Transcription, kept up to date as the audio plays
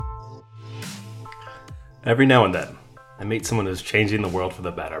Every now and then, I meet someone who's changing the world for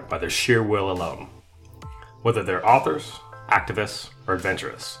the better by their sheer will alone. Whether they're authors, activists, or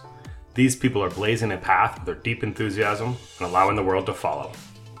adventurous, these people are blazing a path with their deep enthusiasm and allowing the world to follow.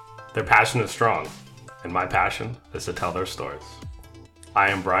 Their passion is strong, and my passion is to tell their stories. I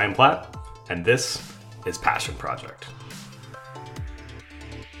am Brian Platt, and this is Passion Project.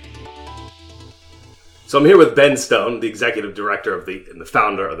 So I'm here with Ben Stone, the executive director and the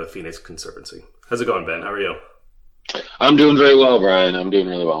founder of the Phoenix Conservancy. How's it going, Ben? How are you? I'm doing very well, Brian. I'm doing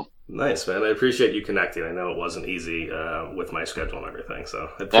really well. Nice, man. I appreciate you connecting. I know it wasn't easy with my schedule and everything, so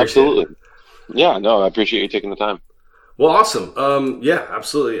I appreciate Absolutely. it. Yeah, no, I appreciate you taking the time. Well, awesome. Yeah,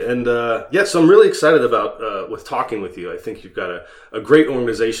 absolutely. And so I'm really excited about with talking with you. I think you've got a great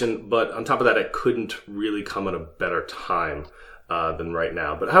organization, but on top of that, it couldn't really come at a better time than right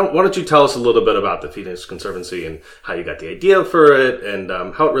now. But why don't you tell us a little bit about the Phoenix Conservancy and how you got the idea for it and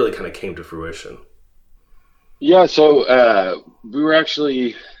how it really kind of came to fruition? Yeah, so we were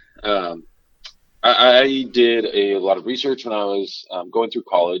actually, I did a lot of research when I was going through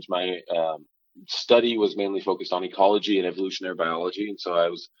college. My study was mainly focused on ecology and evolutionary biology, and so I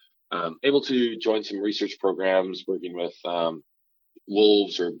was able to join some research programs working with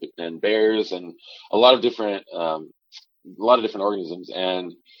wolves and bears and a lot of different organisms.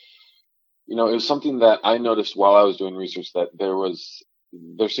 And it was something that I noticed while I was doing research, that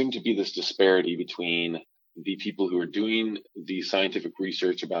there seemed to be this disparity between the people who are doing the scientific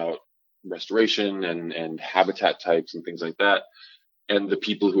research about restoration and habitat types and things like that, and the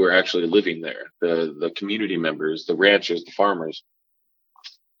people who are actually living there, the community members, the ranchers, the farmers.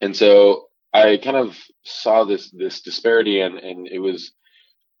 And so I kind of saw this disparity, and it was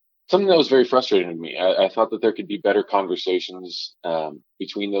something that was very frustrating to me. I thought that there could be better conversations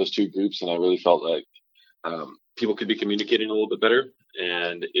between those two groups, and I really felt like people could be communicating a little bit better,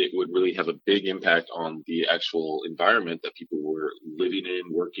 and it would really have a big impact on the actual environment that people were living in,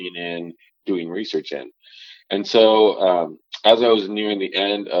 working in, doing research in. And so as I was nearing the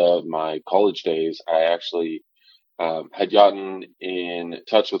end of my college days, I actually had gotten in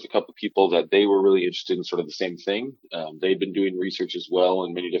touch with a couple of people that they were really interested in sort of the same thing. They'd been doing research as well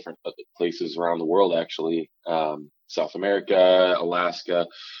in many different places around the world, actually, South America, Alaska,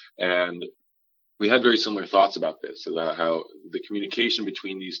 and we had very similar thoughts about this, about how the communication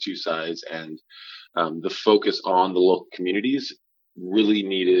between these two sides and the focus on the local communities really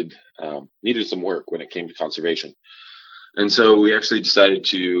needed some work when it came to conservation. And so we actually decided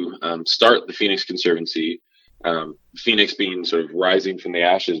to start the Phoenix Conservancy, Phoenix being sort of rising from the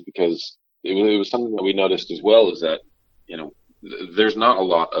ashes, because it was something that we noticed as well, is that, there's not a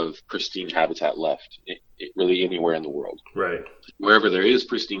lot of pristine habitat left really anywhere in the world. Right. Wherever there is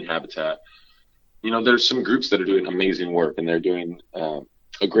pristine habitat, there's some groups that are doing amazing work, and they're doing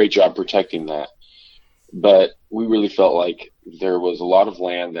a great job protecting that. But we really felt like there was a lot of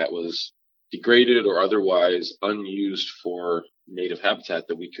land that was degraded or otherwise unused for native habitat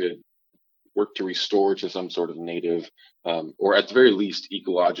that we could work to restore to some sort of native, or at the very least,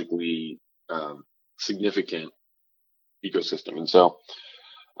 ecologically significant ecosystem. And so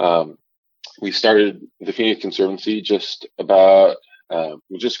we started the Phoenix Conservancy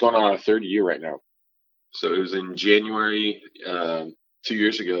we're just going on our third year right now. So it was in January 2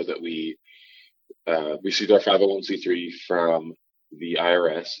 years ago that we received our 501c3 from the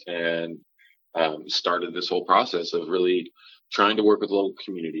IRS and started this whole process of really trying to work with local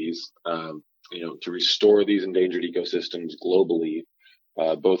communities, to restore these endangered ecosystems globally,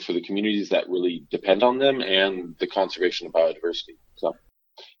 both for the communities that really depend on them and the conservation of biodiversity. So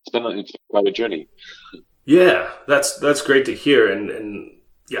it's been quite a journey. Yeah, that's great to hear. And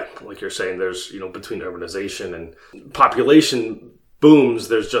yeah, like you're saying, there's, between urbanization and population booms,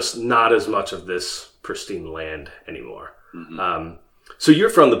 there's just not as much of this pristine land anymore. Mm-hmm. So you're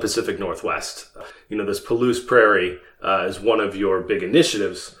from the Pacific Northwest. This Palouse Prairie is one of your big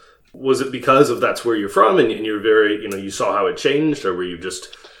initiatives. Was it because of that's where you're from and you're very, you saw how it changed, or were you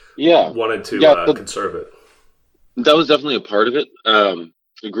just wanted to conserve it? That was definitely a part of it.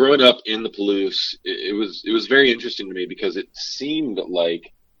 Growing up in the Palouse, it was very interesting to me because it seemed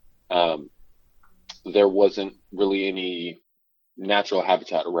like there wasn't really any natural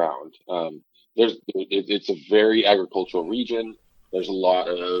habitat around. It's a very agricultural region. There's a lot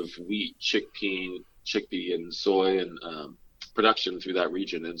of wheat, chickpea, and soy and production through that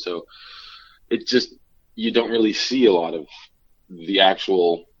region, and so you don't really see a lot of the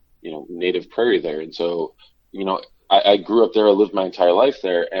actual native prairie there. And so I grew up there. I lived my entire life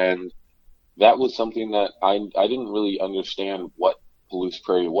there, and that was something that I didn't really understand what Palouse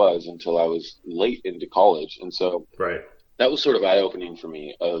Prairie was until I was late into college. And so right. that was sort of eye-opening for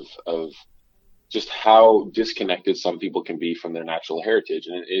me of just how disconnected some people can be from their natural heritage.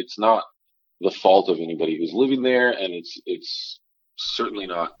 And it's not the fault of anybody who's living there, and it's certainly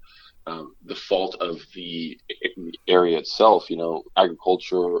not the fault of the area itself. You know,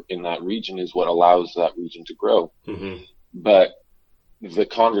 agriculture in that region is what allows that region to grow. Mm-hmm. But the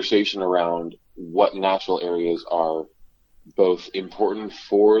conversation around what natural areas are both important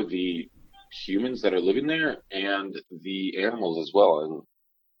for the humans that are living there and the animals as well, and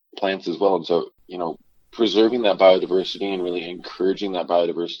plants as well. And so, you know, preserving that biodiversity and really encouraging that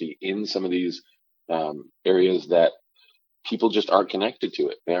biodiversity in some of these areas that people just aren't connected to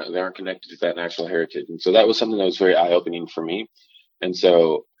it. They aren't connected to that natural heritage. And so that was something that was very eye-opening for me. And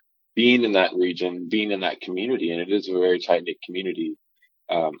so being in that region, being in that community, and it is a very tight-knit community,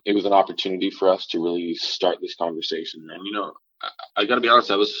 it was an opportunity for us to really start this conversation. And, you know, I got to be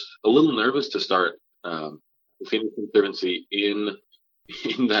honest, I was a little nervous to start the Phoenix Conservancy in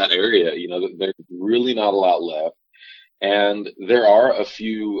that area. You know, there's really not a lot left. And there are a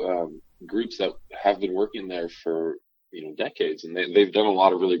few groups that have been working there for, you know, decades, and they've done a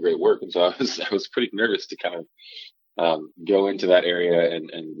lot of really great work. And so I was pretty nervous to kind of go into that area and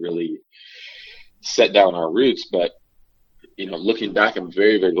really set down our roots. But, you know, looking back, I'm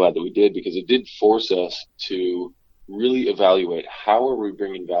very, very glad that we did, because it did force us to really evaluate how are we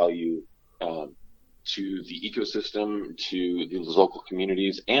bringing value to the ecosystem, to these local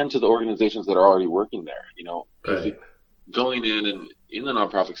communities, and to the organizations that are already working there. You know, right. Going in and in the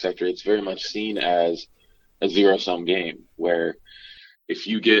nonprofit sector, it's very much seen as a zero-sum game, where if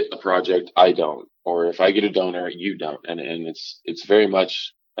you get a project, I don't, or if I get a donor, you don't, and it's very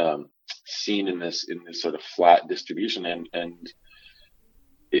much seen in this sort of flat distribution, and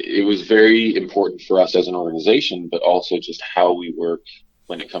it was very important for us as an organization, but also just how we work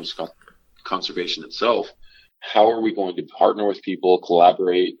when it comes to conservation itself. How are we going to partner with people,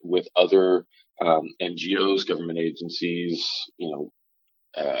 collaborate with other NGOs, government agencies, you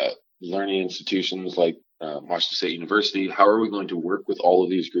know, learning institutions like Washington State University? How are we going to work with all of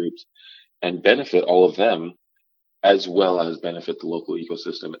these groups and benefit all of them, as well as benefit the local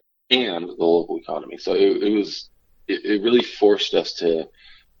ecosystem and the local economy? So it really forced us to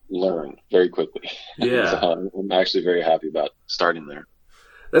learn very quickly. Yeah. So I'm actually very happy about starting there.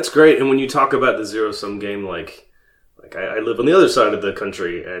 That's great. And when you talk about the zero-sum game, like I live on the other side of the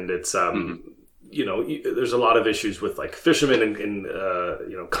country, and it's you know, there's a lot of issues with like fishermen and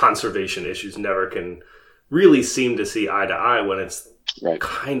you know, conservation issues never can really seem to see eye to eye, when it's right.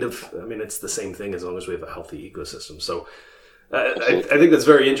 kind of, I mean, it's the same thing as long as we have a healthy ecosystem. So I think that's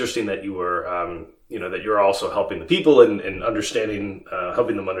very interesting that you were, you know, that you're also helping the people and understanding,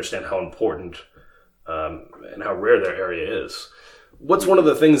 helping them understand how important and how rare their area is. What's one of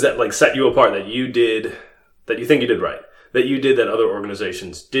the things that like set you apart that you did, that you think you did right, that you did that other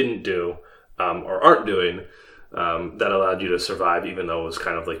organizations didn't do or aren't doing, that allowed you to survive, even though it was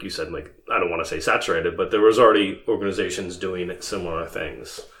kind of like you said, like, I don't want to say saturated, but there was already organizations doing similar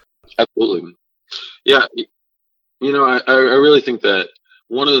things? Absolutely. Yeah. You know, I really think that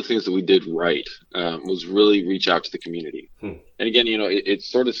one of the things that we did right was really reach out to the community. And again, you know,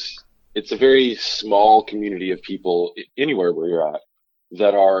 it's a very small community of people anywhere where you're at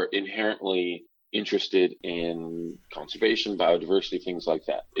that are inherently interested in conservation, biodiversity, things like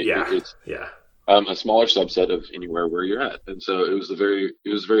that. It's a smaller subset of anywhere where you're at. And so it was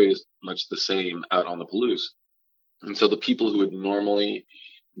very much the same out on the Palouse. And so the people who would normally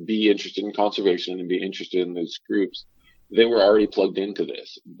be interested in conservation and be interested in those groups, they were already plugged into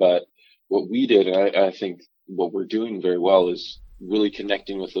this. But what we did, and I think what we're doing very well, is really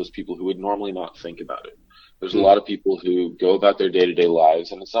connecting with those people who would normally not think about it. There's a lot of people who go about their day-to-day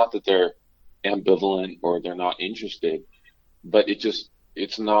lives, and it's not that they're ambivalent or they're not interested, but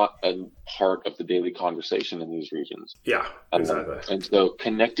it's not a part of the daily conversation in these regions. Yeah, exactly. And so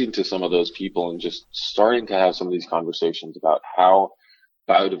connecting to some of those people and just starting to have some of these conversations about how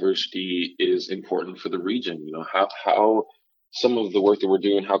biodiversity is important for the region, you know, how some of the work that we're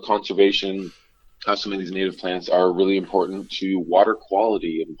doing, how conservation, how some of these native plants are really important to water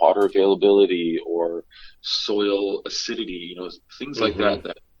quality and water availability or soil acidity, you know, things like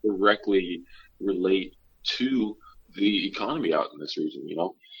that directly relate to the economy out in this region, you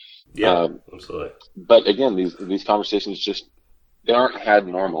know? Yeah, absolutely. But again, these conversations just, they aren't had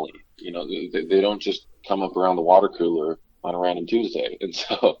normally, you know, they don't just come up around the water cooler on a random Tuesday. And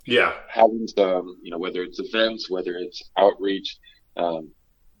so having some, you know, whether it's events, whether it's outreach,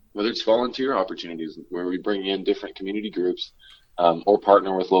 whether it's volunteer opportunities where we bring in different community groups, or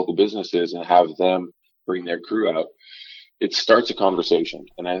partner with local businesses and have them bring their crew out, it starts a conversation.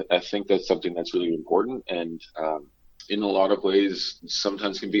 And I think that's something that's really important, and in a lot of ways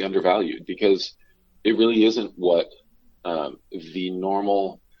sometimes can be undervalued, because it really isn't what the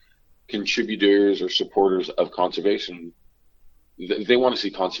normal contributors or supporters of conservation, they want to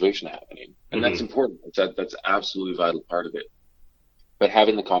see conservation happening, and that's important. That's absolutely a vital part of it. But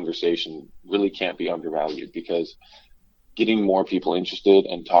having the conversation really can't be undervalued, because getting more people interested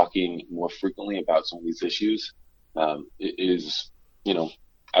and talking more frequently about some of these issues is,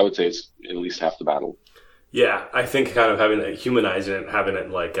 I would say it's at least half the battle. Yeah, I think kind of having it, humanizing it, having it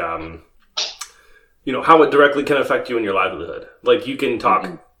like, how it directly can affect you in your livelihood. Like you can talk,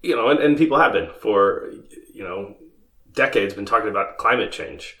 and people have been for, decades been talking about climate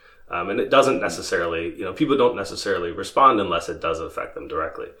change. And it doesn't necessarily, people don't necessarily respond unless it does affect them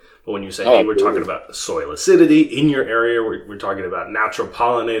directly. But when you say, hey, we're talking about soil acidity in your area, we're talking about natural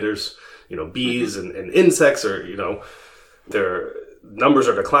pollinators, bees and insects, or, their numbers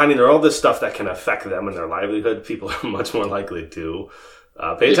are declining, or all this stuff that can affect them and their livelihood, people are much more likely to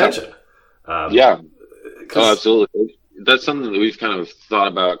pay attention. Absolutely. That's something that we've kind of thought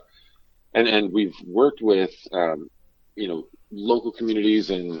about, and we've worked with, local communities,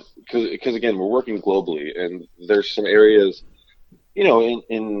 and because again, we're working globally, and there's some areas,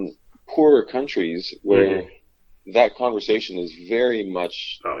 in poorer countries where that conversation is very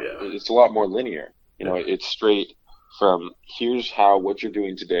much, it's a lot more linear. It's straight from, here's how what you're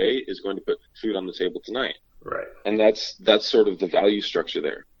doing today is going to put food on the table tonight. Right. And that's sort of the value structure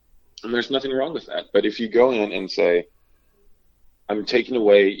there. And there's nothing wrong with that. But if you go in and say, I'm taking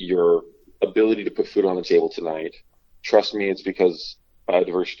away your ability to put food on the table tonight, trust me, it's because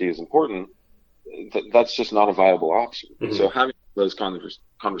biodiversity is important, that's just not a viable option. So having those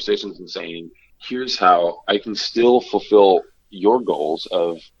conversations and saying, here's how I can still fulfill your goals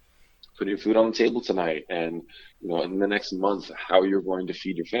of putting food on the table tonight, and in the next month how you're going to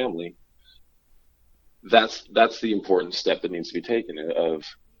feed your family, that's the important step that needs to be taken, of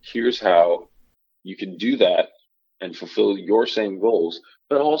here's how you can do that and fulfill your same goals,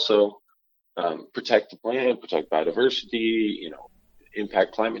 but also protect the planet, protect biodiversity,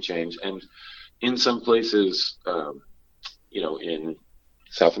 impact climate change. And in some places, in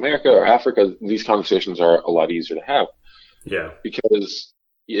South America or Africa, these conversations are a lot easier to have. Yeah. Because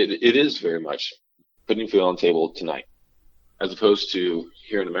it is very much putting food on the table tonight, as opposed to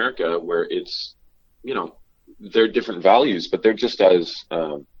here in America, where it's, there are different values, but they're just as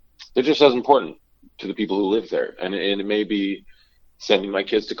important to the people who live there. And it may be sending my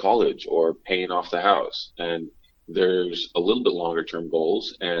kids to college or paying off the house. And there's a little bit longer term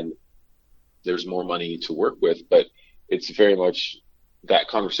goals, and there's more money to work with, but it's very much that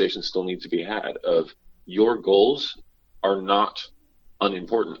conversation still needs to be had, of your goals are not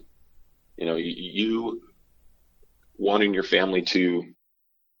unimportant. You wanting your family to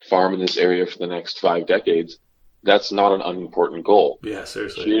farm in this area for the next 5 decades, that's not an unimportant goal. Yeah,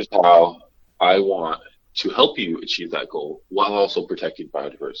 seriously. Here's how I want to help you achieve that goal while also protecting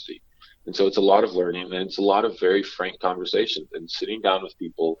biodiversity. And so it's a lot of learning, and it's a lot of very frank conversations and sitting down with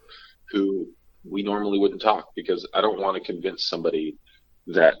people who we normally wouldn't talk, because I don't want to convince somebody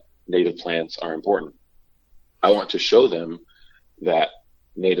that native plants are important. I want to show them that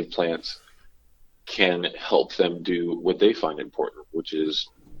native plants can help them do what they find important, which is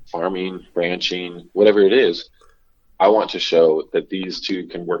farming, ranching, whatever it is. I want to show that these two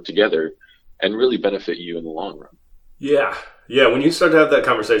can work together and really benefit you in the long run. Yeah. When you start to have that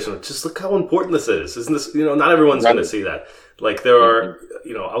conversation, just look how important this is. Isn't this, not everyone's going to see that. Like there are,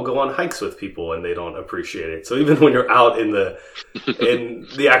 I'll go on hikes with people and they don't appreciate it. So even when you're out in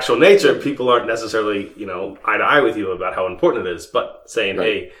the actual nature, people aren't necessarily, eye to eye with you about how important it is, but saying,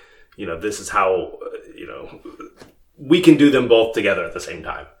 hey, this is how, we can do them both together at the same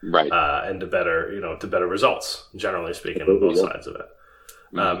time. Right. And to better results, generally speaking, on both sides of it.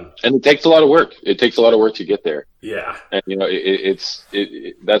 And it takes a lot of work. It takes a lot of work to get there. Yeah. And,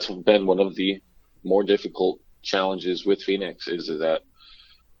 that's been one of the more difficult challenges with Phoenix, is that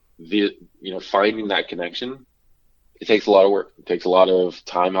finding that connection, it takes a lot of work. It takes a lot of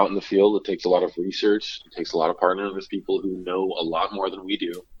time out in the field. It takes a lot of research. It takes a lot of partnering with people who know a lot more than we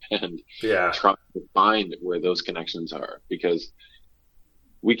do, and trying to find where those connections are, because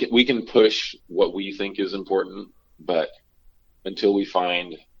we can push what we think is important, but until we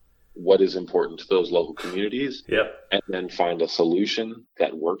find what is important to those local communities, and then find a solution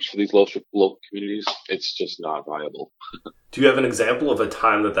that works for these local communities, it's just not viable. Do you have an example of a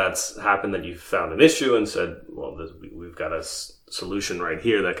time that's happened, that you found an issue and said, well, we've got a solution right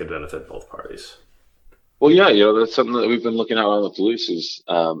here that could benefit both parties? Well, yeah, that's something that we've been looking at on the Palouse is,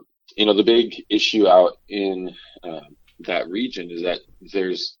 the big issue out in that region is that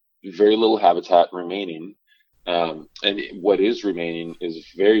there's very little habitat remaining, And what is remaining is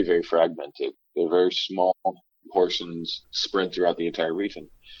very, very fragmented. They're very small portions spread throughout the entire region.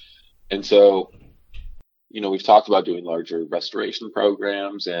 And so, we've talked about doing larger restoration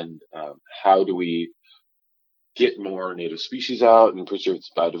programs and how do we get more native species out and preserve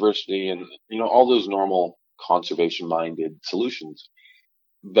its biodiversity and, all those normal conservation minded solutions.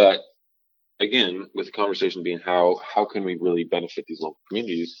 But again, with the conversation being how can we really benefit these local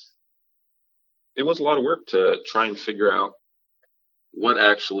communities? It was a lot of work to try and figure out what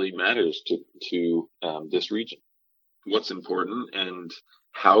actually matters to this region, what's important, and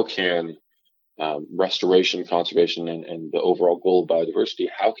how can restoration, conservation, and the overall goal of biodiversity,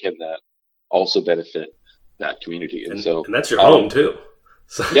 how can that also benefit that community? And that's your home too.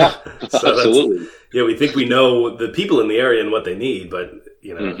 So, yeah, so absolutely. We think we know the people in the area and what they need, but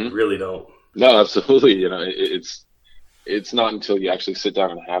really don't. No, absolutely. It's not until you actually sit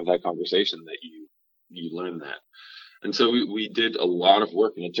down and have that conversation that you learn that. And so we did a lot of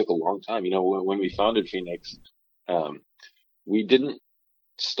work, and it took a long time. When we founded Phoenix, we didn't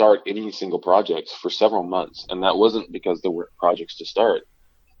start any single projects for several months, and that wasn't because there weren't projects to start.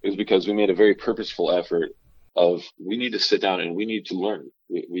 It was because we made a very purposeful effort of we need to sit down and we need to learn.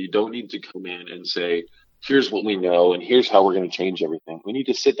 We don't need to come in and say, here's what we know and here's how we're going to change everything. We need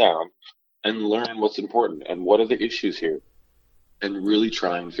to sit down and learn what's important and what are the issues here, and really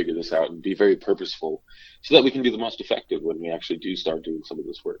try and figure this out and be very purposeful so that we can be the most effective when we actually do start doing some of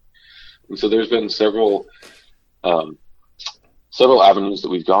this work. And so there's been several avenues that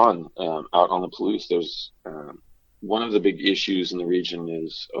we've gone out on the Palouse. There's one of the big issues in the region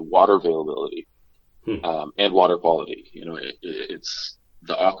is water availability and water quality. It's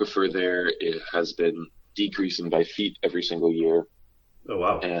the aquifer there. It has been decreasing by feet every single year. Oh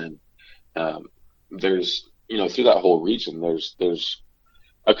wow! And there's through that whole region, there's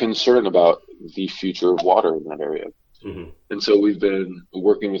a concern about the future of water in that area. Mm-hmm. And so we've been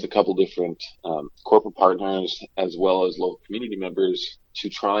working with a couple different corporate partners as well as local community members to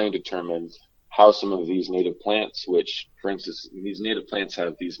try and determine how some of these native plants, which, for instance, these native plants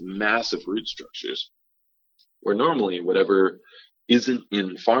have these massive root structures, where normally whatever isn't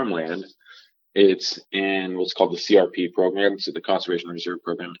in farmland, it's in what's called the CRP program, so the Conservation Reserve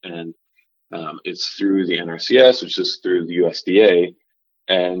Program, and it's through the NRCS, which is through the USDA.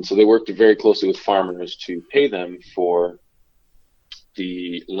 And so they worked very closely with farmers to pay them for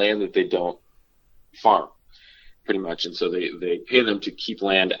the land that they don't farm, pretty much. And so they pay them to keep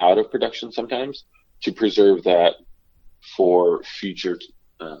land out of production sometimes to preserve that for future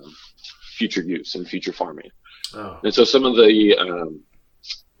use and future farming. Oh. And so some of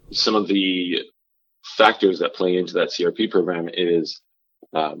the factors that play into that CRP program is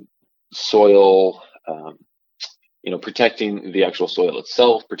soil, protecting the actual soil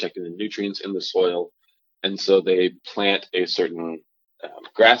itself, protecting the nutrients in the soil. And so they plant a certain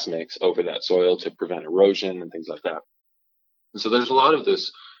grass mix over that soil to prevent erosion and things like that. And so there's a lot of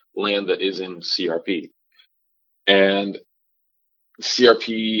this land that is in CRP. And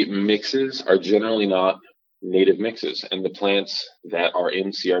CRP mixes are generally not native mixes. And the plants that are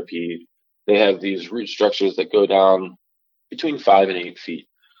in CRP, they have these root structures that go down between 5 and 8 feet.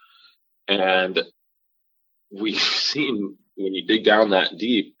 And we've seen when you dig down that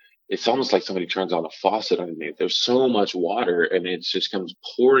deep, it's almost like somebody turns on a faucet underneath. There's so much water and it just comes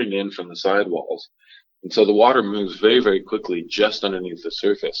pouring in from the sidewalls. And so the water moves very, very quickly just underneath the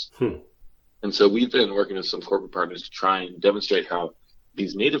surface. And so we've been working with some corporate partners to try and demonstrate how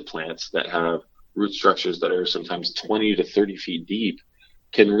these native plants that have root structures that are sometimes 20 to 30 feet deep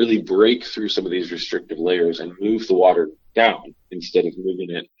can really break through some of these restrictive layers and move the water down instead of moving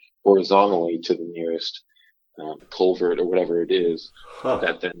it horizontally to the nearest culvert or whatever it is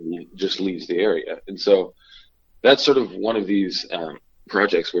that then just leaves the area. And so that's sort of one of these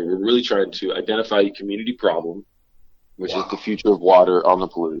projects where we're really trying to identify a community problem, which is the future of water on the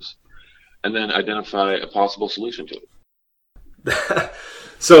Palouse, and then identify a possible solution to it.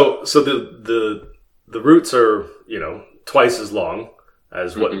 So the roots are, twice as long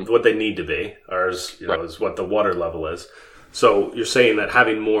as what they need to be, or as as what the water level is. So you're saying that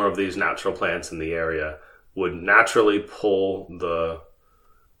having more of these natural plants in the area would naturally pull the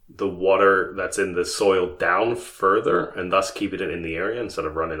water that's in the soil down further and thus keeping it in the area instead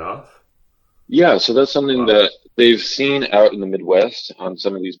of running off? Yeah, so that's something that they've seen out in the Midwest on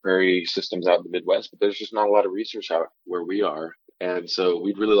some of these prairie systems out in the Midwest, but there's just not a lot of research out where we are. And so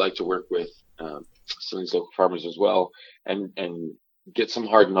we'd really like to work with some of these local farmers as well and get some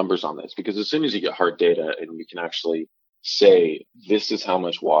hard numbers on this, because as soon as you get hard data and you can actually say this is how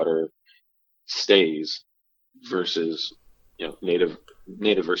much water stays versus native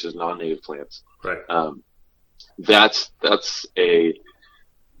versus non-native plants, right? that's a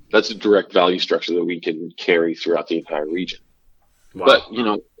direct value structure that we can carry throughout the entire region. Wow. But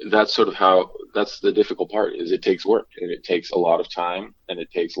that's sort of that's the difficult part, is it takes work, and it takes a lot of time, and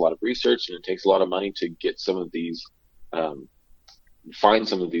it takes a lot of research, and it takes a lot of money to get some of these find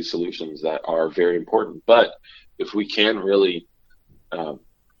some of these solutions that are very important. But if we can really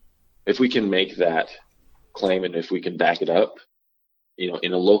if we can make that claim, and if we can back it up,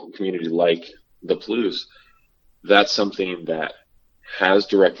 in a local community like the Palouse, that's something that has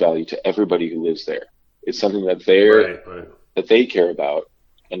direct value to everybody who lives there. It's something that that they care about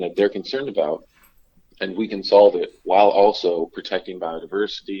and that they're concerned about, and we can solve it while also protecting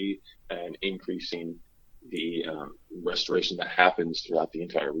biodiversity and increasing the restoration that happens throughout the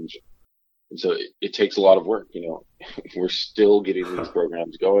entire region. And so it takes a lot of work. We're still getting these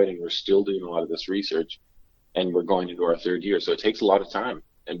programs going, and we're still doing a lot of this research, and we're going into our third year. So it takes a lot of time.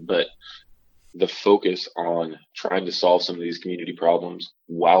 But the focus on trying to solve some of these community problems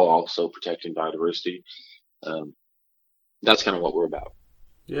while also protecting biodiversity, that's kind of what we're about.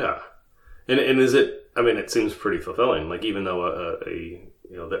 Yeah. And is it, it seems pretty fulfilling. Like, even though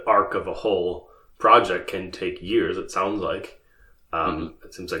the arc of a whole project can take years, it sounds like,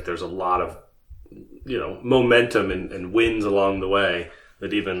 it seems like there's a lot of, momentum and wins along the way,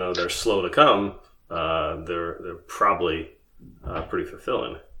 that even though they're slow to come, they're probably pretty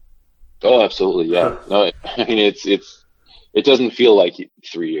fulfilling. Oh, absolutely. Yeah. No, it doesn't feel like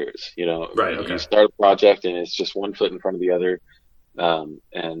 3 years, Right. Okay. You start a project and it's just one foot in front of the other.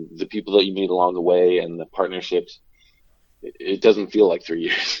 And the people that you meet along the way and the partnerships, it doesn't feel like 3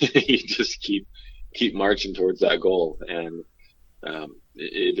 years. You just keep marching towards that goal. And,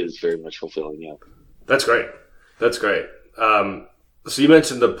 it is very much fulfilling. Yeah. That's great. So you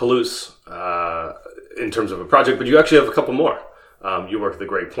mentioned the Palouse, in terms of a project, but you actually have a couple more. You work at the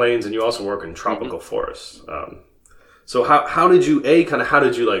Great Plains, and you also work in tropical forests. So how did you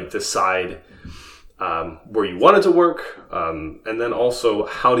decide where you wanted to work, and then also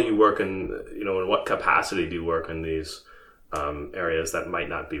how do you work in what capacity do you work in these areas that might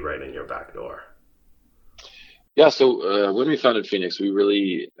not be right in your back door? Yeah. So when we founded Phoenix, we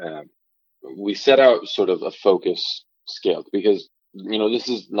really we set out sort of a focus scale, because this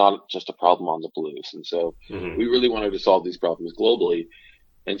is not just a problem on the Palouse. And so we really wanted to solve these problems globally.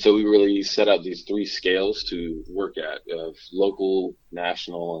 And so we really set out these 3 scales to work at, of local,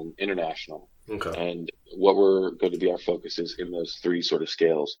 national, and international. Okay. And what we're going to be our focus is in those 3 sort of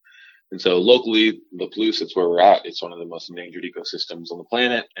scales. And so locally, the Palouse, it's where we're at. It's one of the most endangered ecosystems on the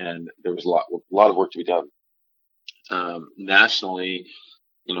planet, and there was a lot of work to be done. Nationally,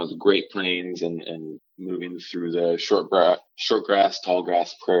 the Great Plains and moving through the short grass, tall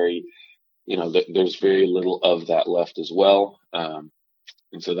grass prairie, there's very little of that left as well.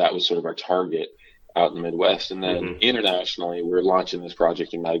 And so that was sort of our target out in the Midwest. And then internationally, we're launching this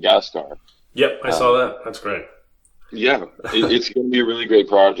project in Madagascar. Yep, I saw that. That's great. Yeah, it's going to be a really great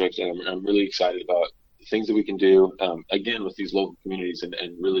project, and I'm really excited about the things that we can do, again, with these local communities, and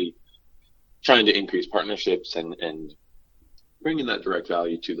really trying to increase partnerships and bringing that direct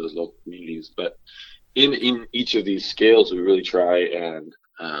value to those local communities. But in each of these scales, we really try and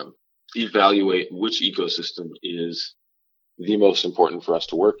evaluate which ecosystem is the most important for us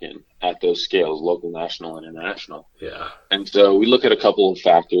to work in at those scales, local, national, and international. Yeah. And so we look at a couple of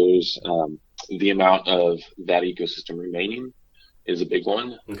factors. The amount of that ecosystem remaining is a big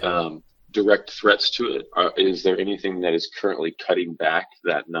one. Okay. Direct threats to it. Is there anything that is currently cutting back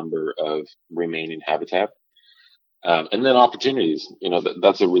that number of remaining habitat? And then opportunities,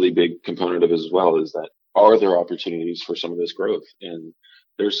 that's a really big component of it as well, is that are there opportunities for some of this growth? And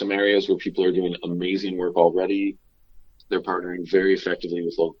there's some areas where people are doing amazing work already. They're partnering very effectively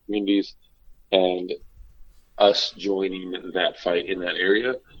with local communities, and us joining that fight in that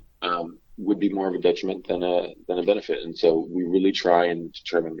area would be more of a detriment than a benefit. And so we really try and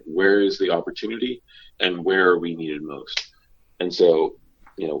determine where is the opportunity and where are we needed most. And so,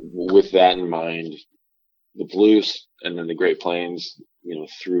 with that in mind, the Palouse and then the Great Plains,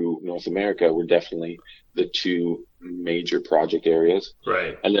 through North America, were definitely the 2 major project areas.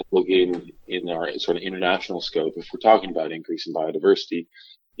 Right. And then looking in our sort of international scope, if we're talking about increasing biodiversity,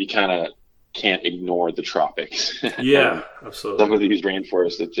 you kind of can't ignore the tropics. Yeah, absolutely. Some of these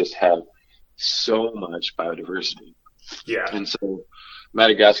rainforests that just have so much biodiversity. Yeah. And so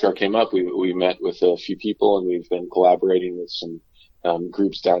Madagascar came up. We met with a few people, and we've been collaborating with some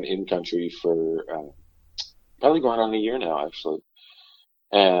groups down in country for probably going on a year now, actually.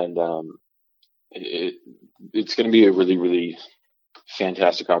 And it's going to be a really, really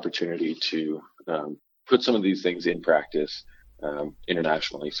fantastic opportunity to put some of these things in practice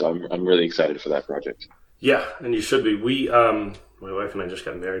internationally. So I'm really excited for that project. Yeah, and you should be. My wife and I just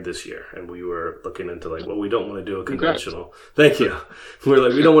got married this year, and we were looking into like, well, we don't want to do a conventional. Thank you. We're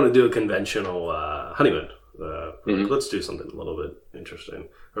like, we don't want to do a conventional honeymoon. Let's do something a little bit interesting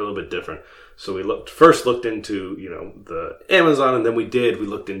or a little bit different. So we first looked into the Amazon, and then we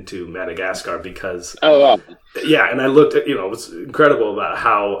looked into Madagascar because wow. Yeah, and I looked at it's incredible about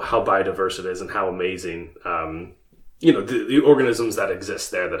how biodiverse it is and how amazing the organisms that exist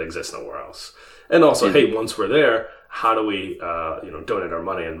there that exist nowhere else. And also, hey, once we're there, how do we, donate our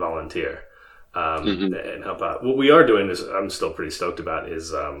money and volunteer and help out? What we are doing is, I'm still pretty stoked about,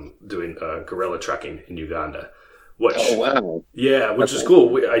 is doing gorilla trekking in Uganda. Which, which is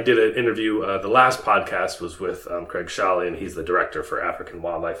cool. I did an interview. The last podcast was with Craig Shawley, and he's the director for African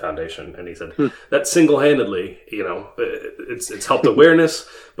Wildlife Foundation. And he said that single-handedly, it's helped awareness,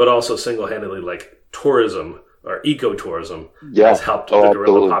 but also single-handedly, like tourism or ecotourism has helped the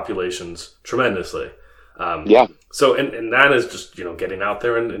gorilla populations tremendously. So, and that is just, getting out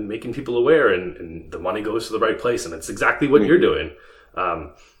there and making people aware, and the money goes to the right place, and it's exactly what you're doing.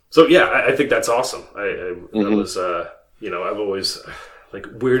 So yeah, I think that's awesome. That was, I've always, like,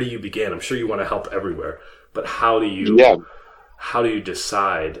 where do you begin? I'm sure you want to help everywhere, but how do you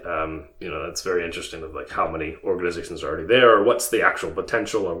decide, that's very interesting, of like how many organizations are already there, or what's the actual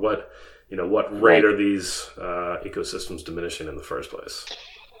potential, or what rate are these ecosystems diminishing in the first place?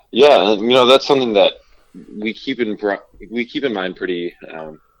 Yeah. That's something that we keep in mind pretty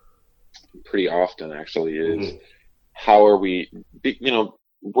often, actually, is how are we,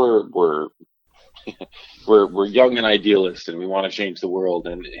 we're young and idealist, and we want to change the world,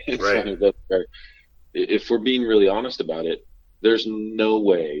 and if we're being really honest about it, there's no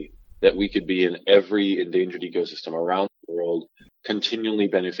way that we could be in every endangered ecosystem around the world continually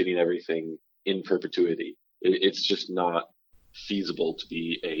benefiting everything in perpetuity. It's just not feasible to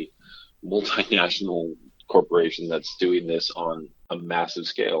be a multinational corporation that's doing this on a massive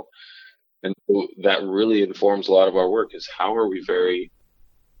scale. And so that really informs a lot of our work, is how are we very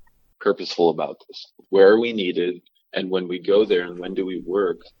purposeful about this? Where are we needed? And when we go there, and when do we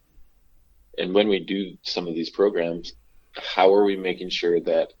work? And when we do some of these programs, how are we making sure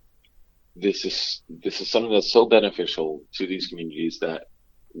that this is something that's so beneficial to these communities that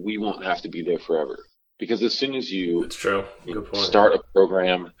we won't have to be there forever? Because as soon as you start a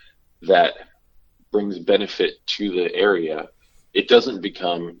program that brings benefit to the area, it doesn't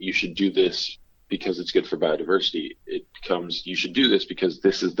become, you should do this because it's good for biodiversity. It becomes, you should do this because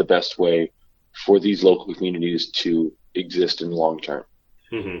this is the best way for these local communities to exist in the long term.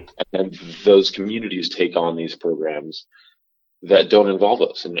 And then those communities take on these programs that don't involve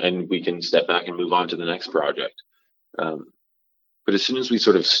us, and we can step back and move on to the next project. But as soon as we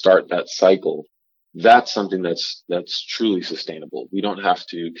sort of start that cycle, that's something that's truly sustainable. We don't have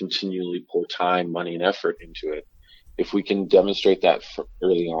to continually pour time, money, and effort into it. If we can demonstrate that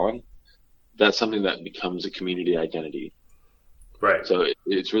early on, that's something that becomes a community identity. Right. So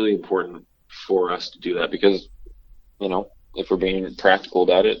it's really important for us to do that, because, if we're being practical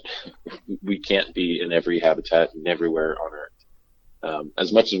about it, we can't be in every habitat and everywhere on Earth.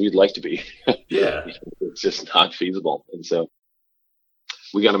 As much as we'd like to be. Yeah. It's just not feasible. And so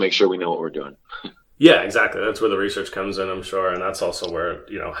we got to make sure we know what we're doing. Yeah, exactly. That's where the research comes in, I'm sure. And that's also where,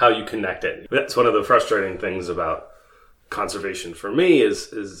 how you connect it. That's one of the frustrating things about conservation for me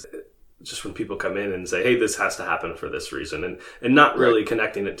is just when people come in and say, hey, this has to happen for this reason, and not really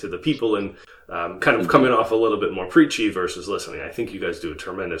connecting it to the people, and kind of coming off a little bit more preachy versus listening. I think you guys do a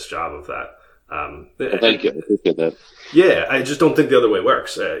tremendous job of that. Thank you. I appreciate that. Yeah, I just don't think the other way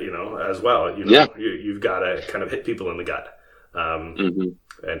works, as well. You've got to kind of hit people in the gut,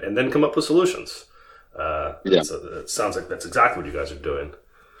 and then come up with solutions. It sounds like that's exactly what you guys are doing.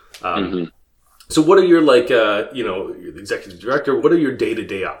 So what are your, you're the executive director, what are your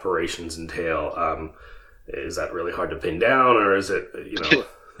day-to-day operations entail? Is that really hard to pin down, or is it,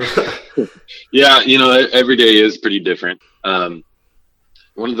 Yeah, every day is pretty different.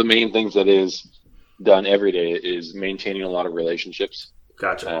 One of the main things that is done every day is maintaining a lot of relationships.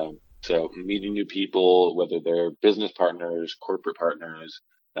 Gotcha. So meeting new people, whether they're business partners, corporate partners,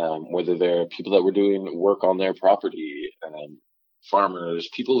 whether they're people that we're doing work on their property, farmers,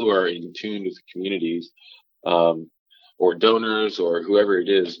 people who are in tune with the communities, or donors, or whoever it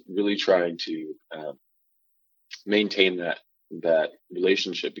is, really trying to maintain that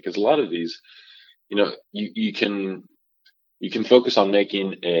relationship. Because a lot of these, you can focus on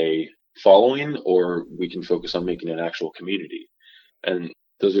making a following, or we can focus on making an actual community, and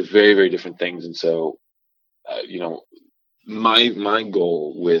those are very, very different things. And so, my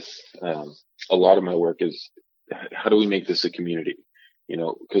goal with a lot of my work is, how do we make this a community?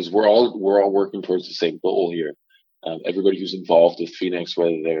 because we're all working towards the same goal here. Everybody who's involved with Phoenix,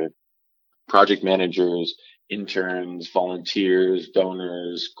 whether they're project managers, interns, volunteers,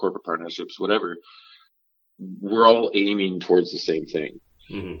 donors, corporate partnerships, whatever, we're all aiming towards the same thing.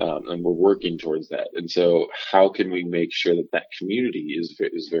 And we're working towards that. And so how can we make sure that community is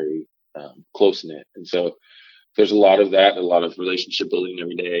very close knit? And so there's a lot of that, a lot of relationship building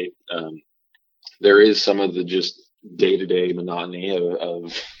every day. There is some of the just day-to-day monotony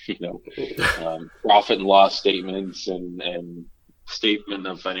of profit and loss statements and statement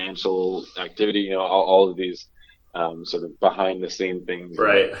of financial activity, all of these sort of behind the scene things,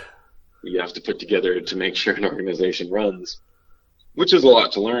 right, you have to put together to make sure an organization runs, which is a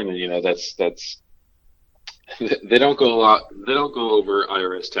lot to learn. And that's they don't go over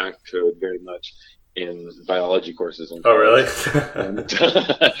IRS tax code very much in biology courses. Oh, really?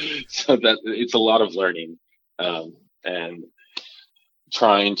 So that it's a lot of learning and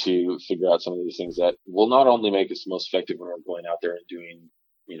trying to figure out some of these things that will not only make us most effective when we're going out there and doing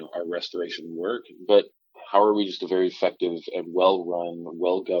our restoration work, but how are we just a very effective and well-run,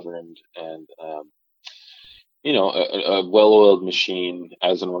 well-governed, and a well-oiled machine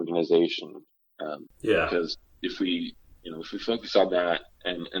as an organization. Because if we focus on that,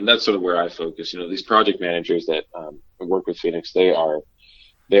 and that's sort of where I focus. These project managers that work with Phoenix, they're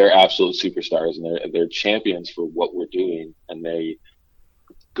absolute superstars, and they're champions for what we're doing. And they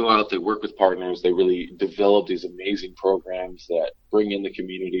go out, they work with partners, they really develop these amazing programs that bring in the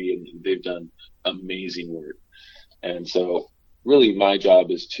community, and they've done amazing work. And so really my job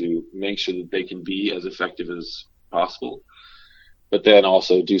is to make sure that they can be as effective as possible, but then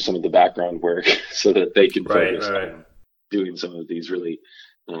also do some of the background work so that they can focus on doing some of these really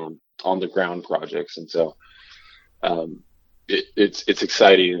on the ground projects. And so it's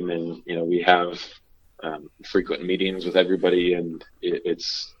exciting. And then we have frequent meetings with everybody, and it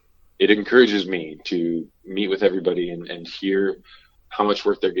encourages me to meet with everybody and hear how much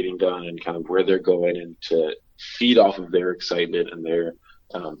work they're getting done and kind of where they're going, and to feed off of their excitement and their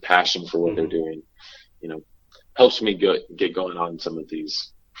passion for what they're doing. Helps me get going on some of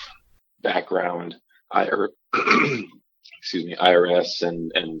these background IRS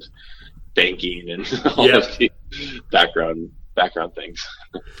and banking and all of the background things.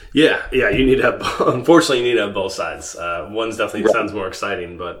 Yeah. You need to have, unfortunately, you need to have both sides. One's definitely sounds more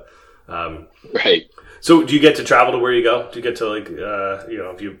exciting, but right. So do you get to travel to where you go? Do you get to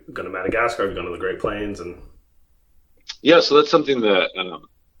if you go to Madagascar, you go to the Great Plains, and so that's something that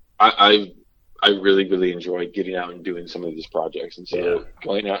I really, really enjoy getting out and doing some of these projects. And so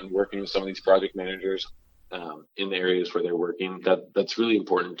going out and working with some of these project managers in the areas where they're working, that's really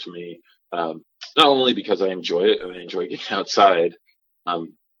important to me. Not only because I enjoy it and I enjoy getting outside,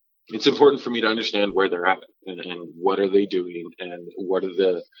 it's important for me to understand where they're at and what are they doing and what are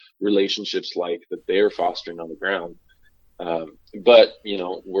the relationships like that they're fostering on the ground. But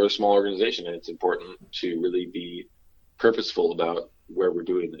we're a small organization, and it's important to really be purposeful about where we're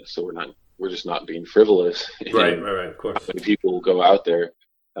doing this. So we're just not being frivolous. Right. Of course. When people go out there,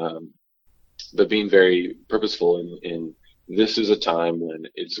 but being very purposeful in this is a time when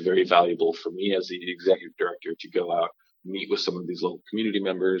it's very valuable for me as the executive director to go out, meet with some of these local community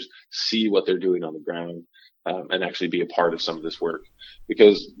members, see what they're doing on the ground, and actually be a part of some of this work.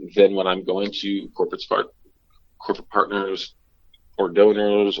 Because then when I'm going to corporate partners or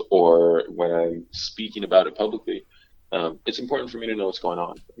donors, or when I'm speaking about it publicly, it's important for me to know what's going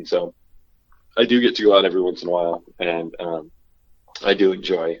on. And so I do get to go out every once in a while, and I do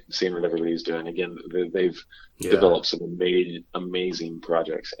enjoy seeing what everybody's doing. Again, they've developed some amazing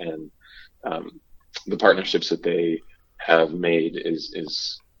projects, and the partnerships that they have made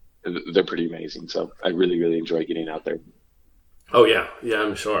they're pretty amazing. So I really, really enjoy getting out there. Oh yeah,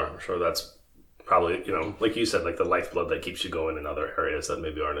 I'm sure that's probably like you said, like the lifeblood that keeps you going in other areas that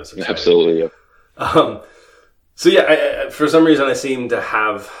maybe aren't as exciting. Absolutely, yeah. So I, for some reason, I seem to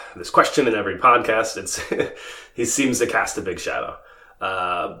have this question in every podcast. He seems to cast a big shadow.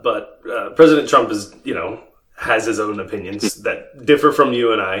 But President Trump has his own opinions that differ from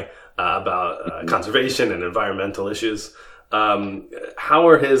you and I about conservation and environmental issues. How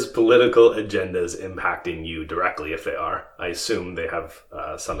are his political agendas impacting you directly, if they are? I assume they have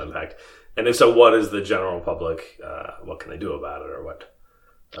some impact. And if so, what is the general public? What can they do about it, or what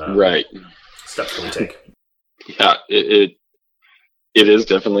steps can we take? Yeah, it is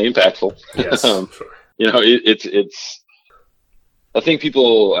definitely impactful. Yes, sure. It's. I think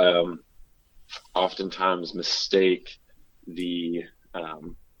people oftentimes mistake the,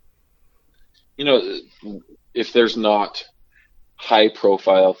 if there's not high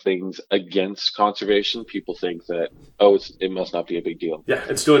profile things against conservation, people think that, oh, it must not be a big deal. Yeah,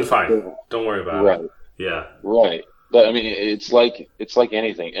 it's doing fine. Don't worry about Right. it. Yeah. Right. But I mean, it's like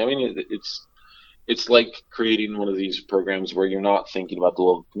anything. I mean, it's like creating one of these programs where you're not thinking about the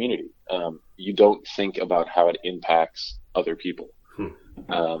local community. You don't think about how it impacts other people.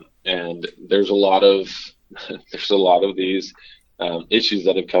 And there's a lot of these issues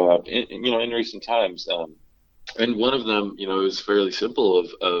that have come up in recent times. And one of them, is fairly simple.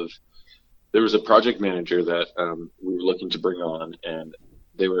 Of there was a project manager that we were looking to bring on, and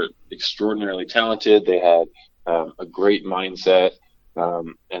they were extraordinarily talented. They had a great mindset,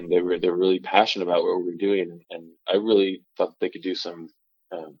 and they were really passionate about what we were doing. And I really thought they could do some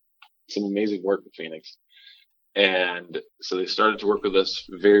amazing work with Phoenix. And so they started to work with us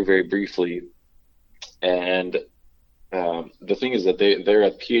very, very briefly. And the thing is that they're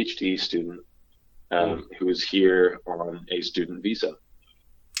a PhD student who is here on a student visa.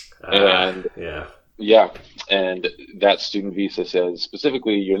 And that student visa says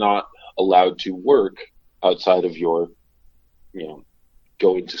specifically you're not allowed to work outside of your,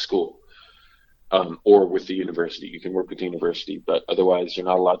 going to school, or with the university. You can work with the university, but otherwise you're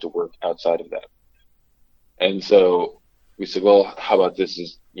not allowed to work outside of that. And so we said, well, how about this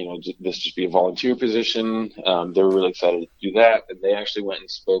this just be a volunteer position? They were really excited to do that. And they actually went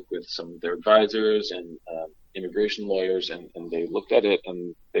and spoke with some of their advisors and immigration lawyers, and they looked at it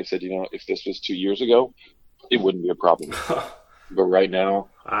and they said, if this was 2 years ago, it wouldn't be a problem. But right now,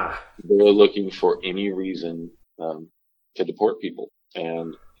 they're looking for any reason to deport people.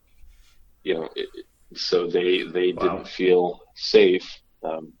 And, so they didn't feel safe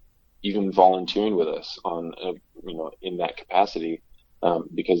even volunteering with us on, in that capacity,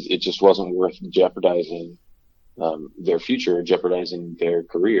 because it just wasn't worth jeopardizing their future, jeopardizing their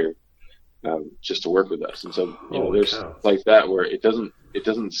career, just to work with us. And so, there's like that where it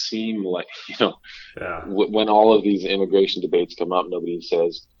doesn't seem like, when all of these immigration debates come up, nobody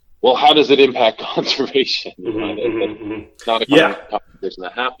says, well, how does it impact conservation? It's not a conversation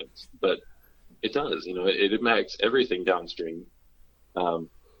that happens, but it does. It impacts everything downstream.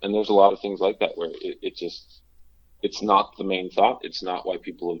 And there's a lot of things like that where it's not the main thought. It's not why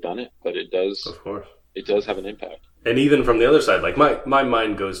people have done it, but it does. Of course, it does have an impact. And even from the other side, like my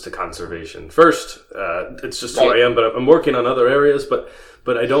mind goes to conservation first. It's just who I am, but I'm working on other areas. But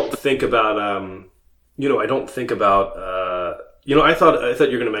I don't think about I thought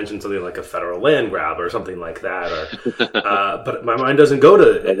you were going to mention something like a federal land grab or something like that. Or but my mind doesn't go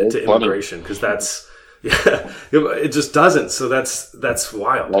to immigration, because that's. Yeah, it just doesn't. So that's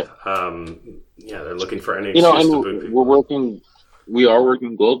wild. They're looking for any excuse to boot people. We are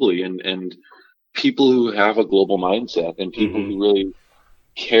working globally, and people who have a global mindset and people who really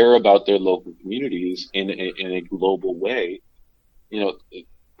care about their local communities in a global way,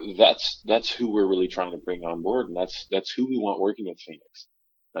 that's who we're really trying to bring on board, and that's who we want working at Phoenix.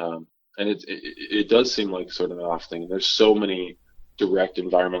 And it does seem like sort of an off thing. There's so many direct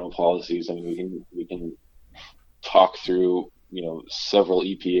environmental policies, and we can talk through several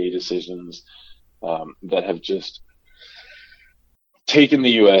EPA decisions that have just taken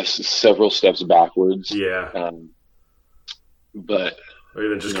the U.S. several steps backwards. But or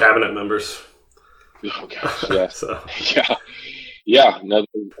even just cabinet members. Oh gosh, yeah. No,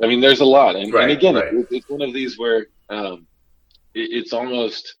 I mean, there's a lot, and again, it's one of these where it's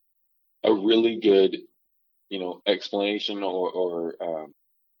almost a really good explanation or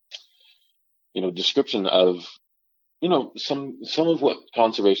description of some of what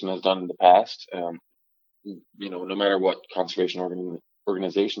conservation has done in the past. No matter what conservation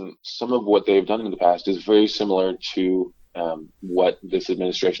organization, some of what they've done in the past is very similar to what this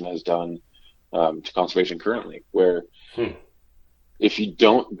administration has done to conservation currently, where if you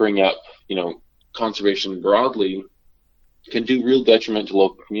don't bring up conservation broadly, can do real detriment to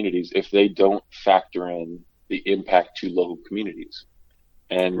local communities if they don't factor in the impact to local communities.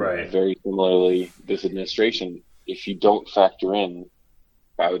 And very similarly, this administration, if you don't factor in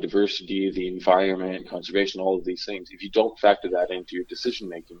biodiversity, the environment, conservation, all of these things, if you don't factor that into your decision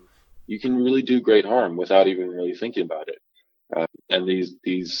making, you can really do great harm without even really thinking about it. And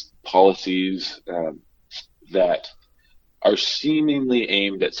these policies that are seemingly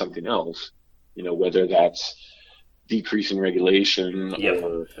aimed at something else, whether that's decreasing regulation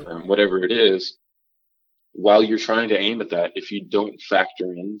or whatever it is, while you're trying to aim at that, if you don't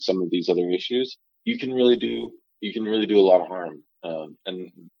factor in some of these other issues, you can really do a lot of harm.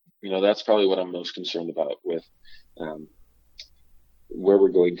 And that's probably what I'm most concerned about with where we're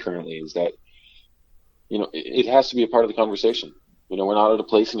going currently, is that it has to be a part of the conversation. We're not at a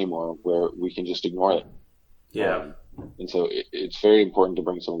place anymore where we can just ignore it. And so it's very important to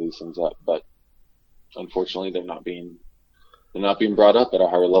bring some of these things up, but unfortunately they're not being brought up at a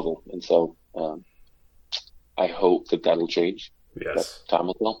higher level. And so I hope that'll change. Yes. But time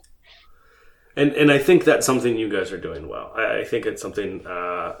will tell. And I think that's something you guys are doing well. I think it's something,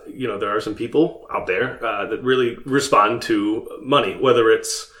 there are some people out there that really respond to money, whether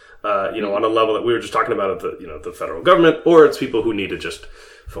it's, on a level that we were just talking about at the federal government, or it's people who need to just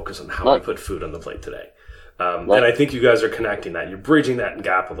focus on how I put food on the plate today. And I think you guys are connecting that. You're bridging that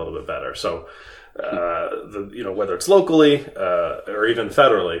gap a little bit better. So, whether it's locally or even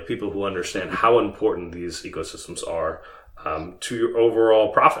federally, people who understand how important these ecosystems are to your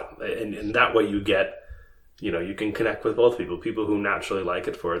overall profit. And that way you get, you can connect with both people who naturally like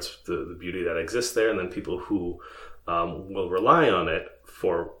it for its the beauty that exists there, and then people who will rely on it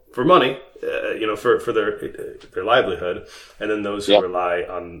for money, for their livelihood, and then those who rely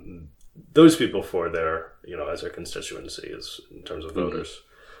on those people for their, as their constituency in terms of voters.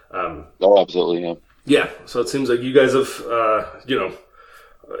 Absolutely, yeah. Yeah, so it seems like you guys have,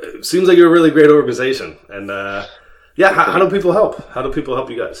 it seems like you're a really great organization. And, how do people help? How do people help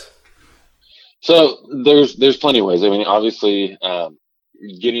you guys? So there's plenty of ways. I mean, obviously,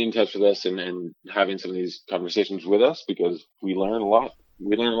 getting in touch with us and having some of these conversations with us, because we learn a lot.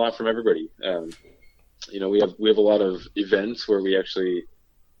 We learn a lot from everybody. We have a lot of events where we actually,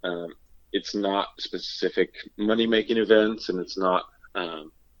 it's not specific money-making events, and it's not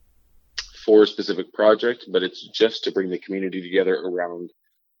for a specific project, but it's just to bring the community together around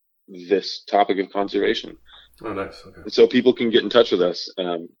this topic of conservation. Oh, nice. Okay. So people can get in touch with us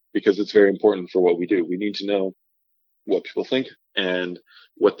because it's very important for what we do. We need to know what people think and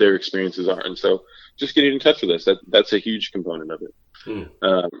what their experiences are. And so just getting in touch with us, that's a huge component of it.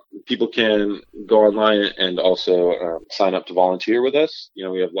 People can go online and also sign up to volunteer with us.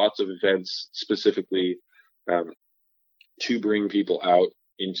 We have lots of events specifically to bring people out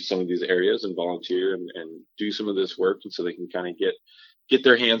into some of these areas and volunteer and do some of this work, and so they can kind of get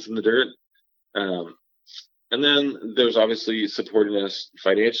their hands in the dirt. And then there's obviously supporting us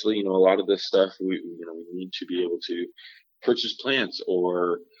financially. A lot of this stuff we need to be able to purchase plants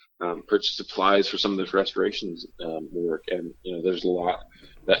or purchase supplies for some of this restorations work, and there's a lot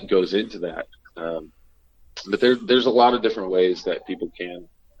that goes into that. But there's a lot of different ways that people can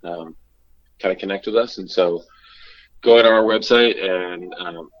kind of connect with us, and so go to our website and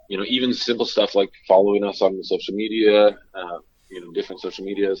even simple stuff like following us on the social media, different social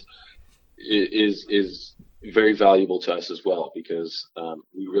medias is very valuable to us as well, because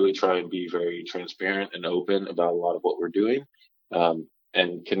we really try and be very transparent and open about a lot of what we're doing,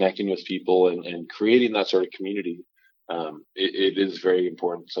 and connecting with people and creating that sort of community. It is very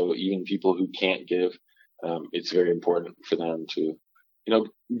important. So even people who can't give, it's very important for them to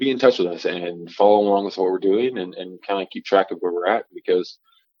be in touch with us and follow along with what we're doing and kind of keep track of where we're at, because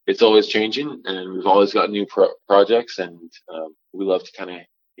it's always changing and we've always got new projects, and we love to kind of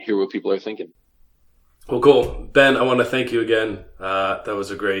hear what people are thinking. Well, cool. Ben, I want to thank you again. That was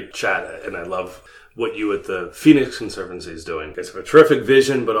a great chat, and I love what you at the Phoenix Conservancy is doing. It's a terrific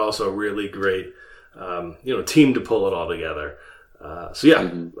vision, but also a really great, team to pull it all together.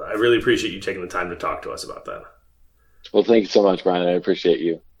 I really appreciate you taking the time to talk to us about that. Well, thank you so much, Brian. I appreciate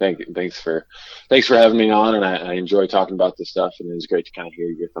you. Thanks for having me on, and I enjoy talking about this stuff, and it was great to kind of hear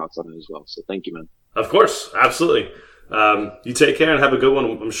your thoughts on it as well. So thank you, man. Of course. Absolutely. You take care and have a good one.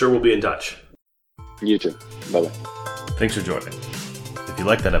 I'm sure we'll be in touch. You too. Bye-bye. Thanks for joining. If you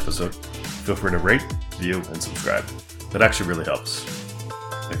liked that episode, feel free to rate, view, and subscribe. That actually really helps.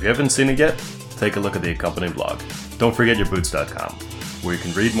 If you haven't seen it yet, take a look at the accompanying blog. Don't forget yourboots.com, where you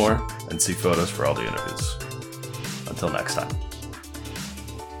can read more and see photos for all the interviews. Until next time.